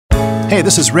Hey,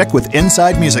 this is Rick with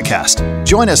Inside Musiccast.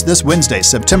 Join us this Wednesday,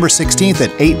 September 16th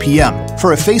at 8 p.m.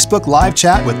 for a Facebook Live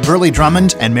chat with Burley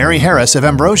Drummond and Mary Harris of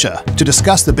Ambrosia to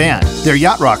discuss the band, their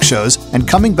yacht rock shows, and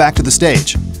coming back to the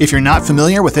stage. If you're not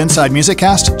familiar with Inside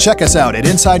Musiccast, check us out at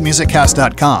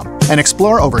InsideMusiccast.com and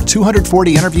explore over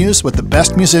 240 interviews with the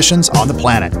best musicians on the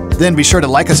planet. Then be sure to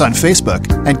like us on Facebook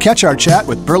and catch our chat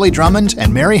with Burley Drummond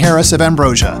and Mary Harris of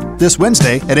Ambrosia this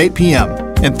Wednesday at 8 p.m.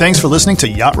 And thanks for listening to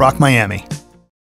Yacht Rock Miami.